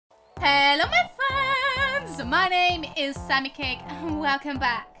Hello my friends! My name is SammiCake and welcome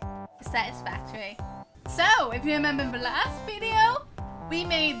back to Satisfactory. So, if you remember in the last video, we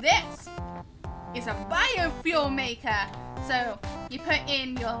made this. It's a biofuel maker. So, you put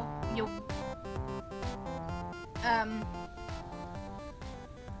in your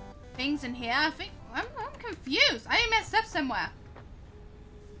things in here. I think I'm confused. I messed up somewhere.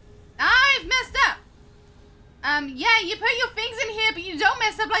 I've messed up. Yeah, you put your things in here, but you don't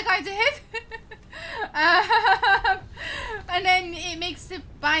mess up like I did. And then it makes the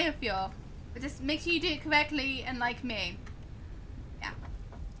biofuel. But just make sure you do it correctly and like me. Yeah.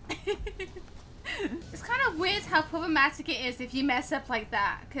 It's kind of weird how problematic it is if you mess up like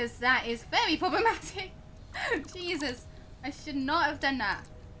that, because that is very problematic. Jesus, I should not have done that.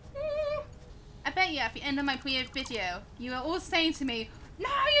 I bet you at the end of my previous video, you were all saying to me, "No,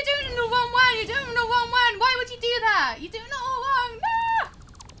 you're doing it in the wrong one. You're doing it in the wrong one. Why would you do that? You're doing it all wrong. No!"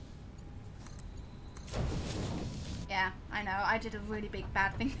 Yeah, I know. I did a really big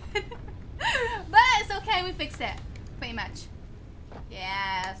bad thing. But it's okay. We fixed it. Pretty much.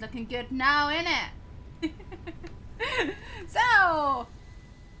 Yeah, it's looking good now, innit? So,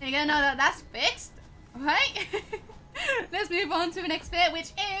 you're gonna know that that's fixed, right? Let's move on to the next bit,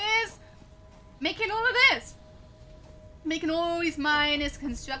 which is making all of this. Making all these miners,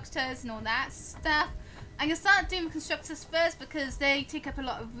 constructors, and all that stuff. I'm gonna start doing constructors first because they take up a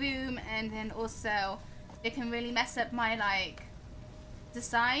lot of room, and then also they can really mess up my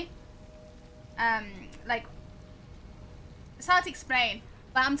design. It's hard to explain,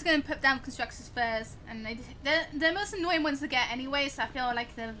 but I'm just gonna put down constructors first, and they're the most annoying ones to get anyway. So I feel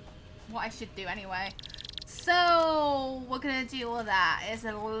like they're what I should do anyway. So we're gonna do all that. It's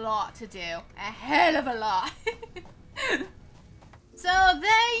a lot to do, a hell of a lot. So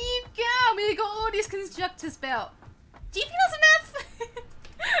there you go. We got all these constructors built. Do you think that's enough?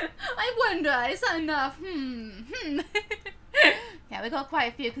 I wonder. Is that enough? Yeah, we got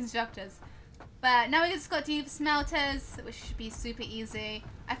quite a few constructors. But now we just got to do the smelters, which should be super easy.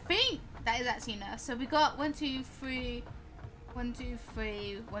 I think that is actually enough. So we got 1, 2, 3, 1, 2,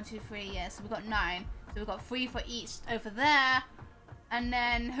 3, 1, 2, 3. Yeah, so we got 9. So we've got 3 for each over there. And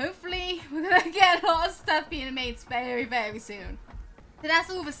then hopefully we're going to get a lot of stuff being made very, very soon. So that's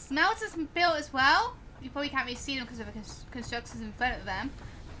all the smelters built as well. You probably can't really see them because of the constructions in front of them.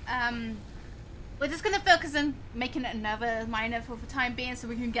 We're just going to focus on making another miner for the time being so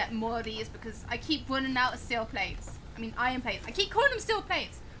we can get more of these, because I keep running out of steel plates. I mean iron plates. I keep calling them steel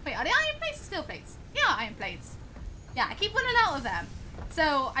plates. Wait, are they iron plates or steel plates? Yeah, iron plates. Yeah, I keep running out of them.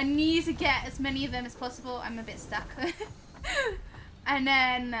 So I need to get as many of them as possible. I'm a bit stuck. And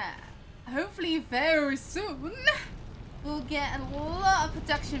then hopefully very soon we'll get a lot of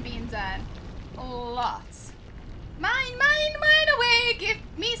production being done. A lot. Mine away, give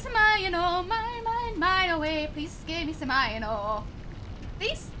me some iron ore. Mine away, please give me some iron ore.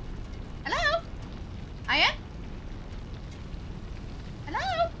 Please? Hello? Iron?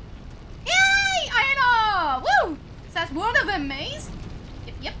 Hello? Yay! Iron ore! Woo! So that's one of them, mate.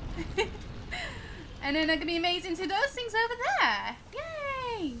 Yep. And then they're gonna be amazing to those things over there.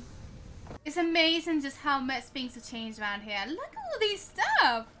 Yay! It's amazing just how much things have changed around here. Look at all these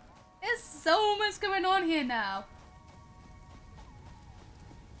stuff. There's so much going on here now.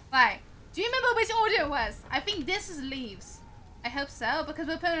 Right. Do you remember which order it was? I think this is leaves. I hope so, because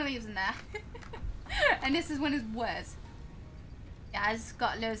we're putting leaves in there. And this is when it was. Yeah, I just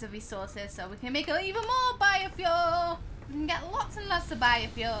got loads of resources, so we can make even more biofuel. We can get lots and lots of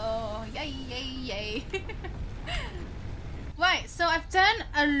biofuel. Yay, yay, yay. Right, so I've done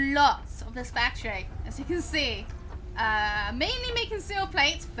a lot of this factory, as you can see. Mainly making steel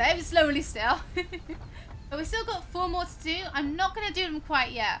plates, very slowly still. But we still got 4 more to do. I'm not going to do them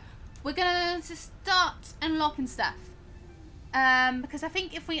quite yet. We're going to start unlocking stuff. Because I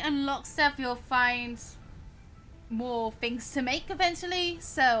think if we unlock stuff, you'll find more things to make eventually.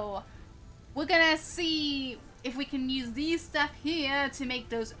 So we're going to see if we can use these stuff here to make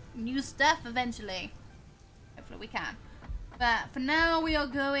those new stuff eventually. Hopefully we can. But for now, we are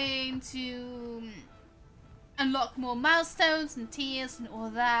going to unlock more milestones and tiers and all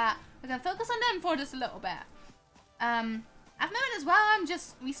that. We're going to focus on them for just a little bit. At the moment as well, I'm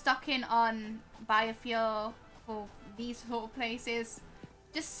just restocking on biofuel for these sort of places.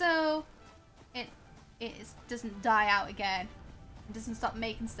 Just so it doesn't die out again. It doesn't stop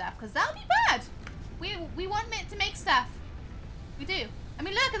making stuff, because that would be bad. We want it to make stuff. We do. I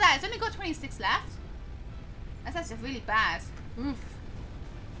mean, look at that. It's only got 26 left. That's actually really bad. Oof.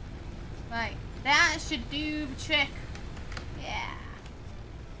 Right. That should do the trick. Yeah.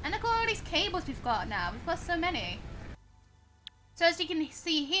 And look at all these cables we've got now. We've got so many. So as you can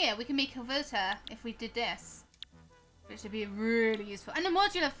see here, we can make a rotor if we did this, which would be really useful. And a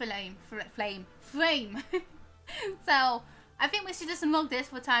modular frame. So I think we should just unlock this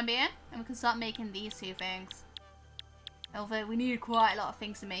for the time being, and we can start making these two things. Although we need quite a lot of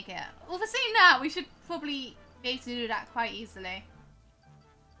things to make it. Well, for seeing that, we should probably be able to do that quite easily.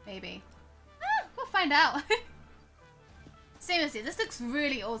 Maybe. We'll find out. Seriously, this looks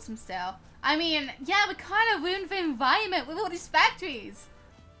really awesome still. I mean, yeah, we kind of ruined the environment with all these factories.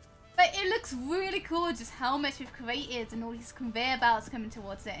 But it looks really cool just how much we've created and all these conveyor belts coming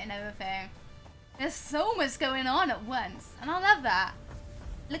towards it and everything. There's so much going on at once, and I love that.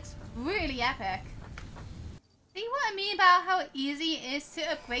 It looks really epic. See what I mean about how easy it is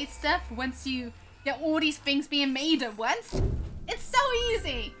to upgrade stuff once you get all these things being made at once? It's so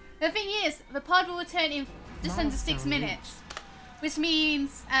easy! The thing is, the pod will return in just under 6 minutes. Which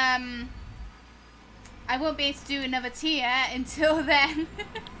means, I won't be able to do another tier until then.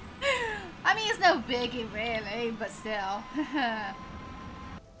 I mean, it's no biggie really, but still.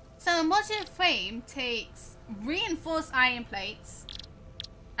 So a modular frame takes reinforced iron plates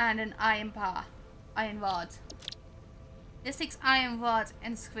and an iron rod. This takes iron rod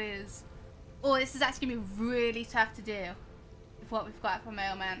and screws. Oh, this is actually going to be really tough to do with what we've got at the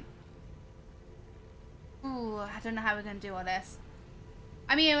moment. Ooh, I don't know how we're going to do all this.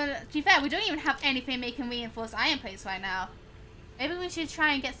 I mean, to be fair, we don't even have anything making reinforced iron plates right now. Maybe we should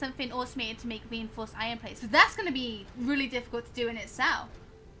try and get something automated to make reinforced iron plates. But that's going to be really difficult to do in itself.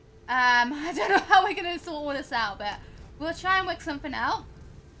 I don't know how we're going to sort all this out, but we'll try and work something out.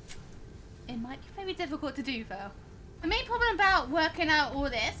 It might be very difficult to do, though. The main problem about working out all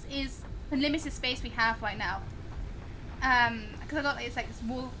this is the limited space we have right now. Because I got this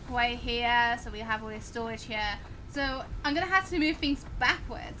walkway here, so we have all this storage here. So I'm going to have to move things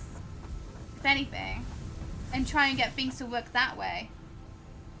backwards, if anything, and try and get things to work that way.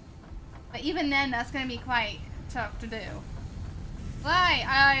 But even then, that's going to be quite tough to do. Right,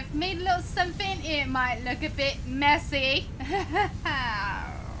 I've made a little something. It might look a bit messy.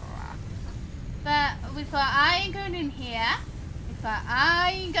 But we've got iron going in here. We've got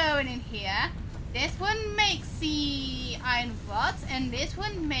iron going in here. This one makes the iron rods, and this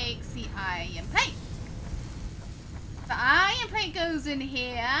one makes the iron plate. The iron plate goes in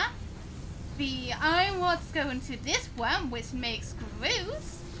here. The iron rods go into this one, which makes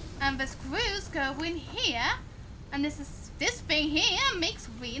screws. And the screws go in here. And this thing here makes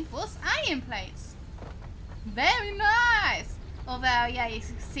reinforced iron plates. Very nice. Although, yeah, you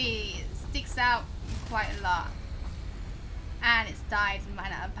can see it sticks out quite a lot. And it's died and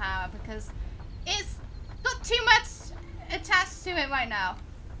ran out of power because it's got too much attached to it right now.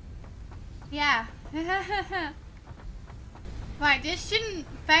 Yeah. Right, this shouldn't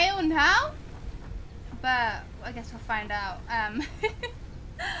fail now. But I guess we'll find out.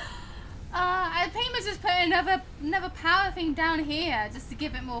 I pretty much just put another power thing down here just to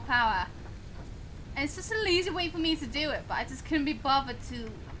give it more power. And it's just a lazy way for me to do it, but I just couldn't be bothered to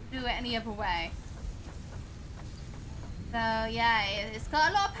do it any other way. So yeah, it's got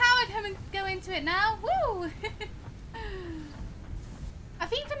a lot of power go into it now. Woo! I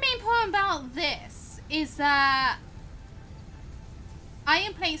think the main problem about this is that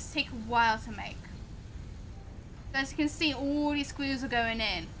iron plates take a while to make. So as you can see, all these screws are going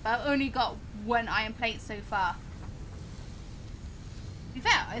in, but I've only got one iron plate so far. To be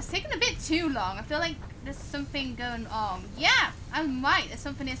fair, it's taken a bit too long. I feel like there's something going on. Yeah, I'm right. There's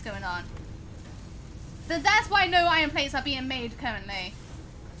something is going on. So that's why no iron plates are being made currently.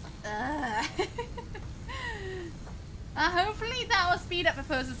 Hopefully that will speed up the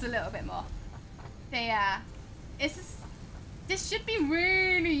process a little bit more. So yeah, this should be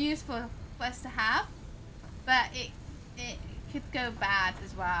really useful for us to have. But it could go bad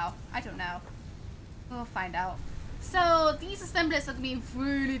as well. I don't know. We'll find out. So these assemblers are going to be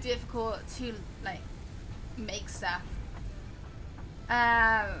really difficult to like make stuff.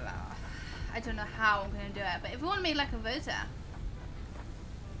 I don't know how I'm going to do it. But if we want to make like a rotor,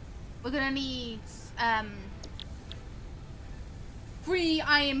 we're going to need 3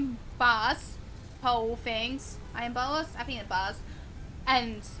 iron bars, pole things. Iron bars? I think it's bars.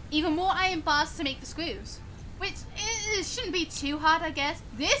 And even more iron bars to make the screws. Which it shouldn't be too hard, I guess.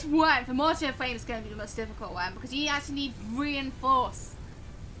 This one, for modular frame, is going to be the most difficult one because you actually need reinforced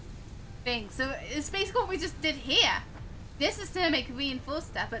things. So it's basically what we just did here. This is to make reinforced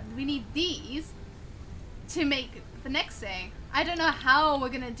stuff, but we need these to make the next thing. I don't know how we're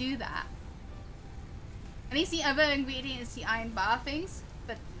going to do that. At least the other ingredient is the iron bar things.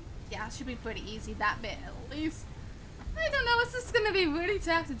 But yeah, it should be pretty easy, that bit at least. I don't know, it's just gonna be really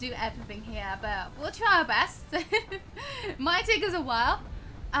tough to do everything here, but we'll try our best. Might take us a while.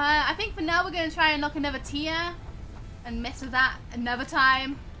 I think for now we're gonna try and unlock another tier and mess with that another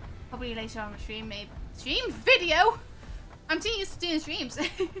time. Probably later on the stream, maybe. Stream video? I'm too used to doing streams.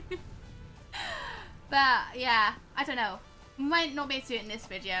 But yeah, I don't know. Might not be able to do it in this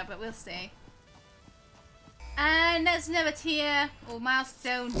video, but we'll see. And there's another tier or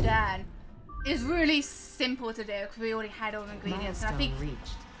milestone done. It's really simple to do because we already had all the ingredients. And I think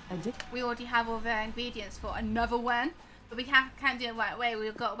we already have all the ingredients for another one. But we can't do it right away.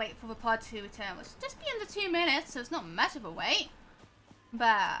 We've got to wait for the pod to return, which will just be under 2 minutes, so it's not much of a wait.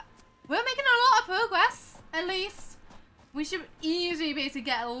 But we're making a lot of progress, at least. We should easily be able to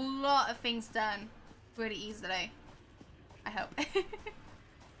get a lot of things done really easily. I hope.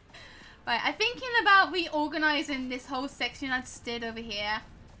 Right, I'm thinking about reorganizing this whole section I just did over here.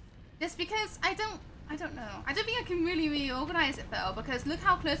 Just because I don't know. I don't think I can really reorganize it though, because look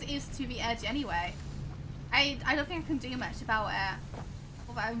how close it is to the edge anyway. I don't think I can do much about it.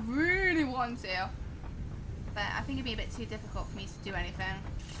 Although I really want to. But I think it'd be a bit too difficult for me to do anything.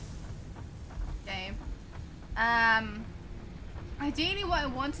 Okay. Ideally what I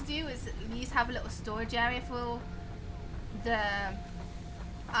want to do is at least have a little storage area for the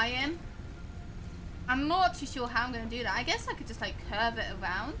iron. I'm not too sure how I'm going to do that. I guess I could just like curve it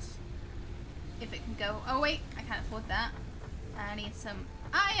around. If it can go. Oh wait, I can't afford that. I need some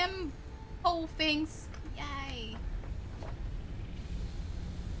iron pole things. Yay.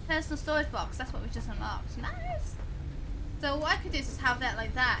 Personal storage box. That's what we just unlocked. Nice. So what I could do is just have that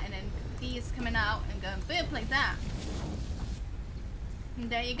like that. And then these coming out and going boom like that. And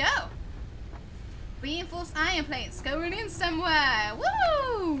there you go. Reinforced iron plates going in somewhere.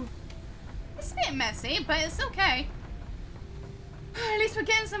 Woo! It's a bit messy, but it's okay. At least we're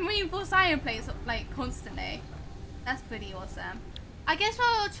getting some reinforced iron plates like constantly. That's pretty awesome. I guess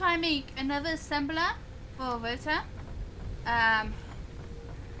we'll try and make another assembler for a rotor.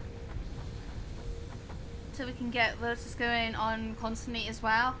 So we can get rotors going on constantly as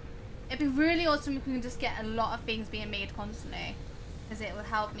well. It'd be really awesome if we can just get a lot of things being made constantly. Because it would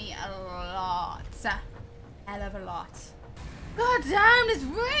help me a lot. Hell of a lot. God damn, this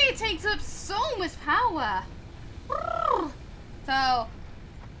really takes up so much power. So, I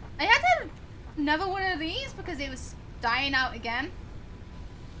had to have another one of these because it was dying out again.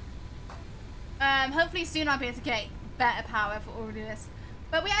 Hopefully soon I'll be able to get better power for all of this.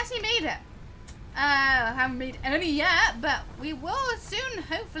 But we actually made it. I haven't made any yet, but we will soon,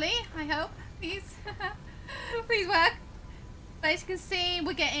 hopefully. I hope. Please. Please work. But as you can see,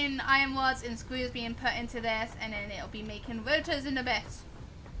 we're getting iron rods and screws being put into this, and then it'll be making rotors in a bit.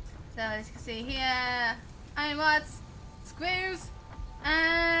 So as you can see here, iron rods, screws,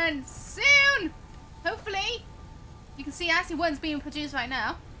 and soon, hopefully, you can see actually one's being produced right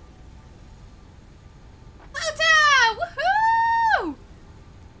now. Rotor! Woohoo!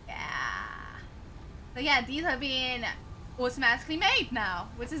 Yeah. So yeah, these are being automatically made now,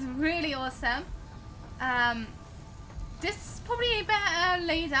 which is really awesome. This is probably better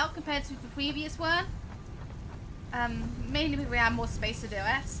laid out compared to the previous one. Mainly because we have more space to do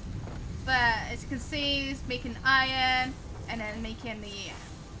it. But as you can see, it's making iron and then making the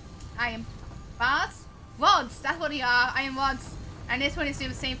iron bars. Rods, that's what they are, iron rods. And this one is doing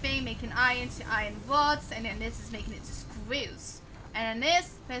the same thing, making iron to iron rods, and then this is making it to screws. And then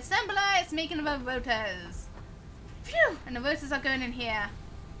this, the assembler, is making the rotors. Phew! And the rotors are going in here.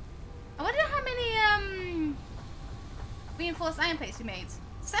 I wonder how many reinforced iron plates we made.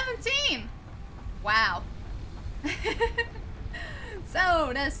 17! Wow.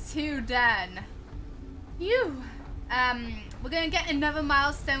 So that's 2 done. Phew. We're gonna get another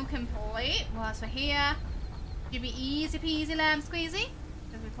milestone complete whilst we're here. Should be easy peasy lamb squeezy,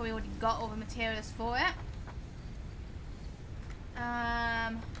 because we probably already got all the materials for it.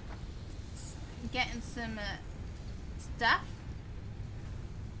 Getting some stuff.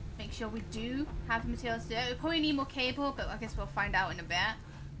 Make sure we do have the materials to do it. We probably need more cable, but I guess we'll find out in a bit.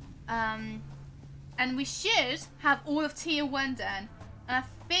 And we should have all of tier 1 done. And I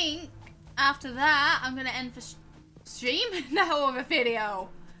think after that, I'm gonna end the stream, not over video.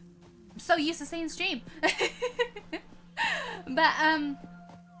 I'm so used to saying stream. But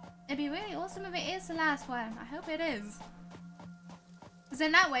it'd be really awesome if it is the last one. I hope it is. Because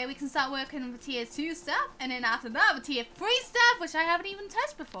then that way we can start working on the tier 2 stuff, and then after that the tier 3 stuff, which I haven't even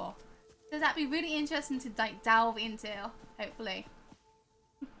touched before. So that'd be really interesting to like delve into, hopefully.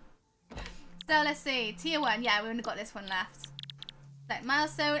 So let's see, tier 1, yeah, we've only got this one left. Like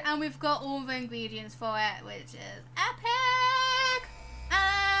milestone, and we've got all the ingredients for it, which is epic!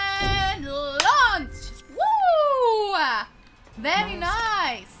 And launch! Woo! Very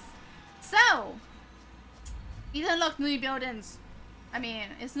nice. So, these unlocked new buildings. I mean,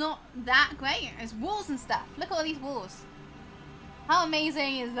 it's not that great. It's walls and stuff. Look at all these walls. How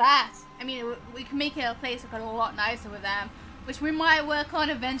amazing is that? I mean, we can make it a place look a lot nicer with them, which we might work on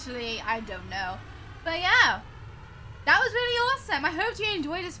eventually. I don't know. But yeah, that was really awesome. I hope you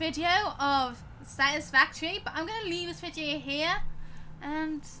enjoyed this video of Satisfactory, but I'm going to leave this video here.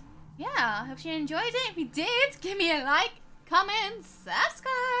 And yeah, I hope you enjoyed it. If you did, give me a like, comment,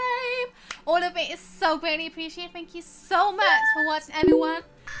 subscribe. All of it is so greatly appreciated. Thank you so much for watching, everyone.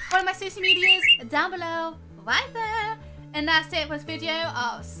 Follow my social medias down below, right there. And that's it for this video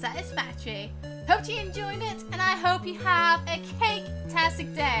of Satisfactory. Hope you enjoyed it, and I hope you have a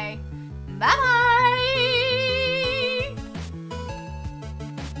cake-tastic day. Bye-bye!